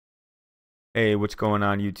Hey, what's going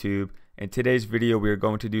on YouTube? In today's video, we are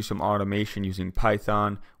going to do some automation using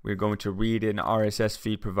Python. We're going to read an RSS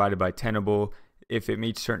feed provided by Tenable. If it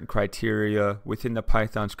meets certain criteria within the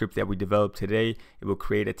Python script that we developed today, it will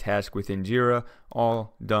create a task within Jira,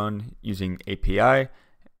 all done using API.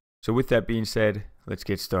 So with that being said, let's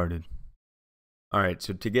get started. All right,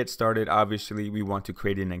 so to get started, obviously we want to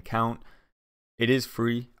create an account. It is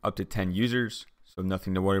free, up to 10 users, so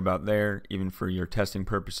nothing to worry about there, even for your testing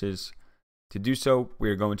purposes. To do so, we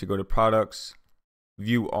are going to go to Products,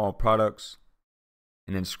 View All Products,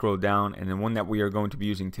 and then scroll down. And the one that we are going to be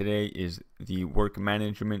using today is the Work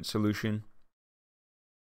Management solution.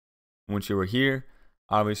 Once you are here,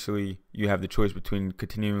 obviously you have the choice between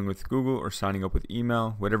continuing with Google or signing up with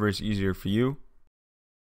email, whatever is easier for you.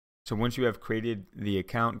 So once you have created the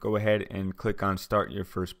account, go ahead and click on Start Your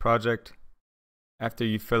First Project. After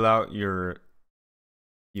you fill out your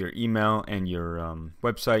email and your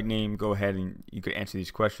website name, go ahead and you could answer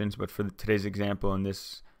these questions, but for today's example in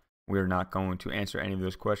this, we're not going to answer any of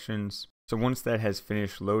those questions. So once that has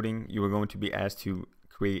finished loading, you are going to be asked to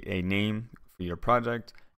create a name for your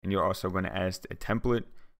project, and you're also going to ask a template.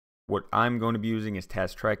 What I'm going to be using is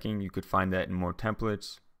task tracking. You could find that in more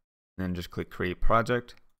templates, and then just click Create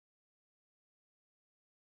Project.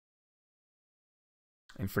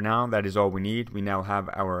 And for now, that is all we need. We now have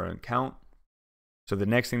our account. So the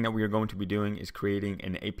next thing that we are going to be doing is creating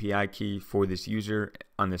an API key for this user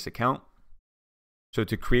on this account. So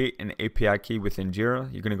to create an API key within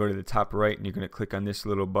Jira, you're going to go to the top right and you're going to click on this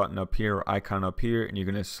little button up here or icon up here, and you're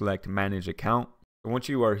going to select Manage Account. So once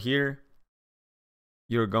you are here,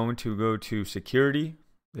 you're going to go to Security,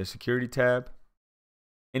 the Security tab.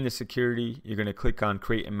 In the Security, you're going to click on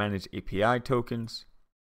Create and Manage API Tokens.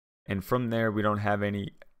 And from there, we don't have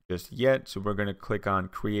any just yet, so we're going to click on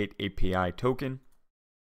Create API Token.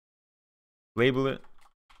 Label it,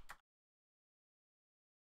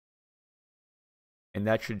 and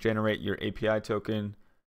that should generate your API token.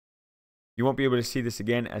 You won't be able to see this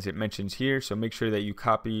again as it mentions here, so make sure that you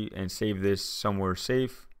copy and save this somewhere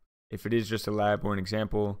safe. If it is just a lab or an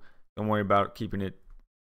example, don't worry about keeping it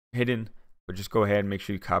hidden, but just go ahead and make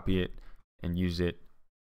sure you copy it and use it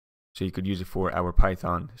so you could use it for our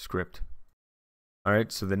Python script.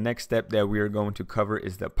 Alright, so the next step that we are going to cover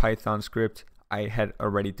is the Python script. I had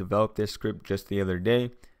already developed this script just the other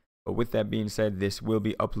day, but with that being said, this will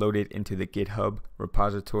be uploaded into the GitHub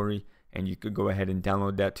repository, and you could go ahead and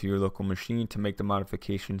download that to your local machine to make the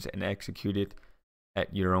modifications and execute it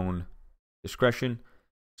at your own discretion.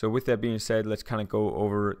 So with that being said, let's kind of go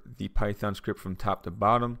over the Python script from top to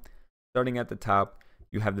bottom. Starting at the top,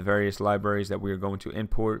 you have the various libraries that we are going to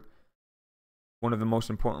import. One of the most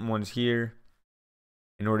important ones here,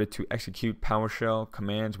 in order to execute PowerShell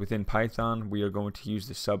commands within Python, we are going to use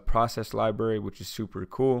the subprocess library, which is super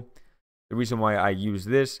cool. The reason why I use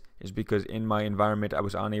this is because in my environment, I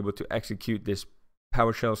was unable to execute this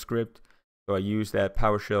PowerShell script. So I used that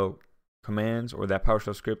PowerShell commands or that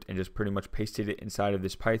PowerShell script and just pretty much pasted it inside of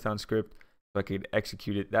this Python script so I could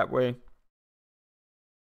execute it that way.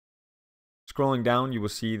 Scrolling down, you will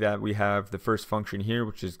see that we have the first function here,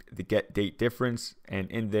 which is the get date difference,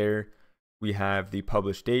 and in there we have the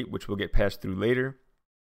published date, which will get passed through later.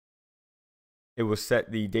 It will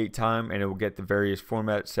set the date time, and it will get the various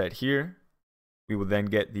formats set here. We will then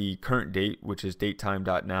get the current date, which is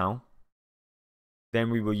datetime.now. Then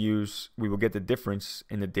we will get the difference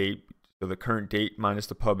in the date, so the current date minus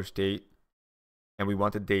the published date, and we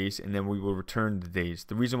want the days, and then we will return the days.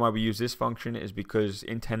 The reason why we use this function is because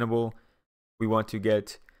in Tenable, we want to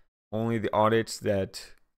get only the audits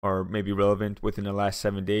that are maybe relevant within the last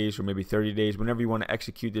 7 days or maybe 30 days, whenever you want to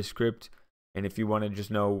execute this script. And if you want to just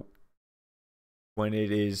know when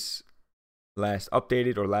it is last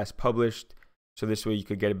updated or last published, so this way you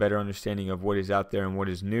could get a better understanding of what is out there and what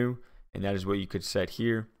is new, and that is what you could set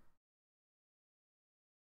here.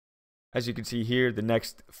 As you can see here, the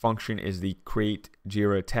next function is the create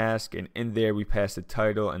Jira task, and in there we pass the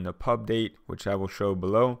title and the pub date, which I will show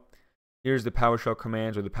below. Here's the PowerShell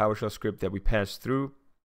commands or the PowerShell script that we passed through.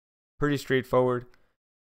 Pretty straightforward.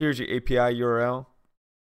 Here's your API URL.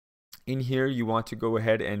 In here, you want to go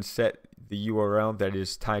ahead and set the URL that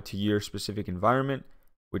is tied to your specific environment,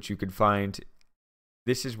 which you could find.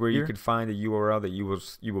 This is where you could find the URL that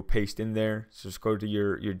you will paste in there. So just go to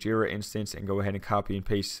your Jira instance and go ahead and copy and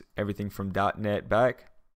paste everything from .NET back.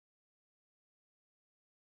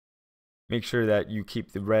 Make sure that you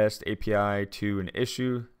keep the REST API to an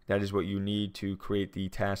issue. That is what you need to create the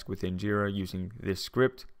task within Jira using this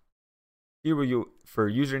script. Here, for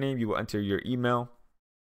username, you will enter your email,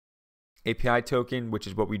 API token, which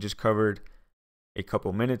is what we just covered a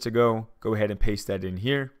couple minutes ago. Go ahead and paste that in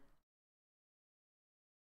here.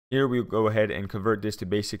 Here we'll go ahead and convert this to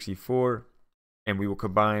base64, and we will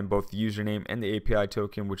combine both the username and the API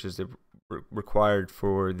token, which is required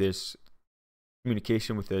for this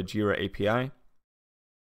communication with the Jira API.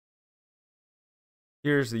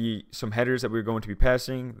 Here's some headers that we're going to be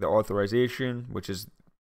passing: the authorization, which is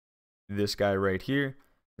this guy right here.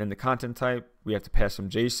 Then the content type, we have to pass some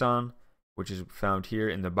JSON, which is found here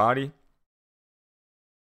in the body.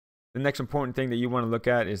 The next important thing that you want to look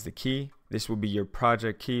at is the key. This will be your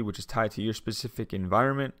project key, which is tied to your specific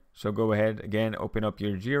environment. So go ahead, again, open up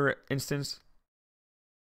your Jira instance.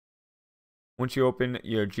 Once you open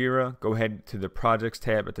your Jira, go ahead to the projects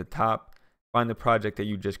tab at the top, find the project that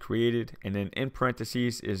you just created, and then in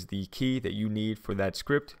parentheses is the key that you need for that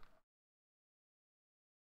script.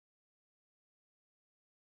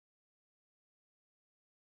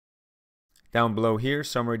 Down below here,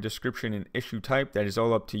 summary, description, and issue type. That is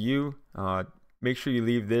all up to you. Make sure you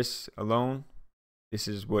leave this alone. This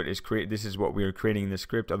is what we are creating in the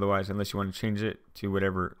script. Otherwise, unless you want to change it to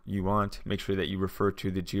whatever you want, make sure that you refer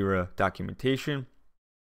to the Jira documentation.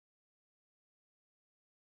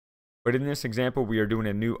 But in this example, we are doing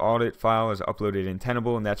a new audit file as uploaded in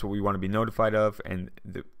Tenable, and that's what we want to be notified of. And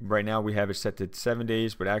right now we have it set to 7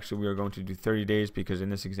 days, but actually we are going to do 30 days because in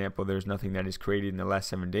this example, there's nothing that is created in the last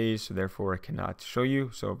 7 days. So therefore I cannot show you.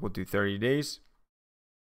 So we'll do 30 days.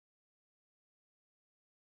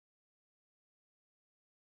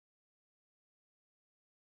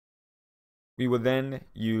 We will then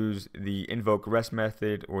use the invoke REST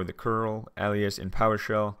method or the curl alias in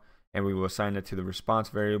PowerShell, and we will assign it to the response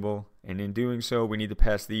variable. And in doing so, we need to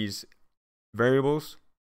pass these variables.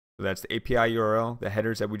 So that's the API URL, the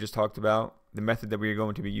headers that we just talked about. The method that we are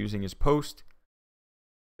going to be using is post.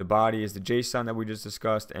 The body is the JSON that we just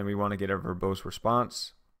discussed, and we want to get a verbose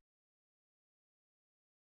response.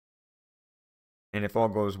 And if all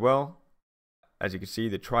goes well, as you can see,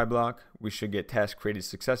 the try block, we should get task created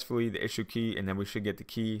successfully, the issue key, and then we should get the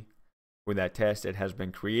key for that task that has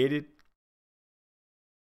been created.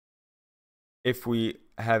 If we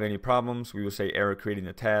have any problems, we will say error creating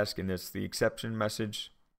the task, and that's the exception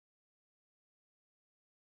message.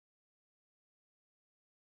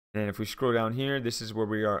 And if we scroll down here, this is where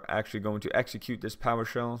we are actually going to execute this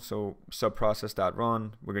PowerShell. So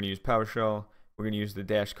subprocess.run, we're going to use PowerShell. We're going to use the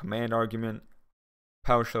dash command argument,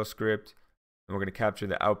 PowerShell script, and we're going to capture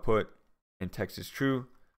the output and text is true.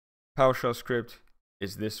 PowerShell script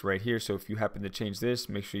is this right here. So if you happen to change this,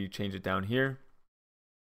 make sure you change it down here.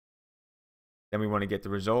 Then we want to get the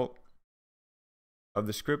result of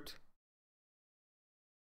the script.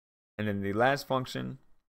 And then the last function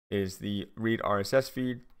is the read RSS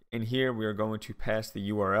feed. In here, we are going to pass the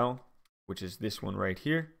URL, which is this one right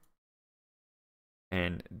here.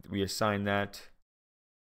 And we assign that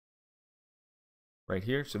right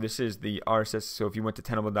here. So this is the RSS. So if you went to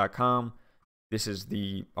Tenable.com, this is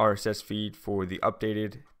the RSS feed for the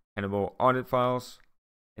updated Tenable audit files.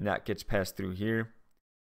 And that gets passed through here.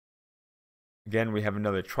 Again, we have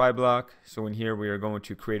another try block. So in here, we are going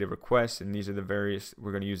to create a request, and these are the various,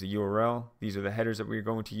 we're going to use the URL. These are the headers that we're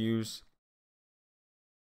going to use.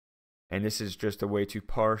 And this is just a way to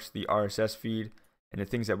parse the RSS feed. And the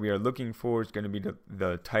things that we are looking for is going to be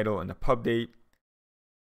the title and the pub date.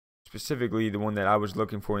 Specifically, the one that I was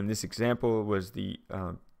looking for in this example was the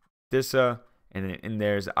DISA, and then in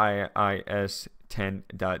there's IIS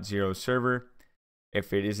 10.0 server.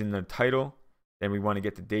 If it is in the title, then we want to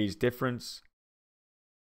get the day's difference,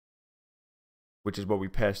 which is what we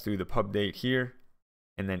pass through the pub date here.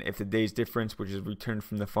 And then if the day's difference, which is returned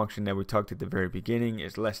from the function that we talked at the very beginning,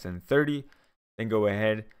 is less than 30, then go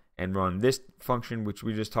ahead and run this function, which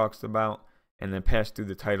we just talked about, and then pass through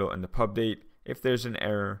the title and the pub date. If there's an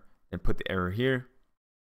error, then put the error here.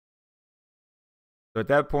 So at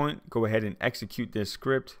that point, go ahead and execute this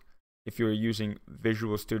script. If you're using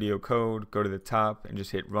Visual Studio Code, go to the top and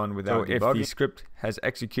just hit run without debugging. If the script has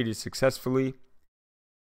executed successfully, if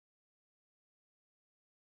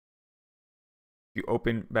you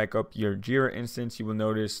open back up your Jira instance, you will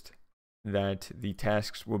notice that the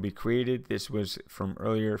tasks will be created. This was from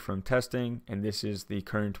earlier from testing, and this is the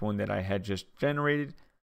current one that I had just generated.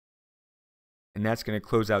 And that's going to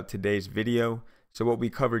close out today's video. So what we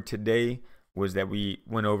covered today was that we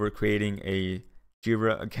went over creating a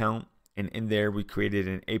Jira account, and in there we created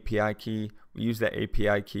an API key. We used that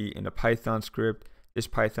API key in a Python script. This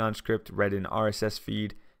Python script read an RSS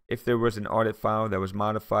feed. If there was an audit file that was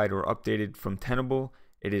modified or updated from Tenable,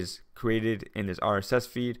 it is created in this RSS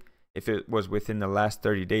feed. If it was within the last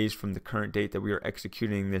 30 days from the current date that we are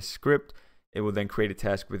executing this script, it will then create a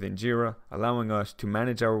task within Jira, allowing us to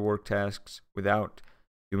manage our work tasks without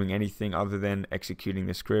doing anything other than executing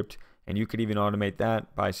the script. And you could even automate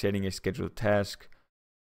that by setting a scheduled task.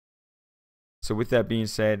 So with that being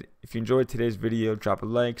said, if you enjoyed today's video, drop a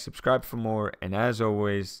like, subscribe for more, and as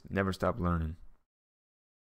always, never stop learning.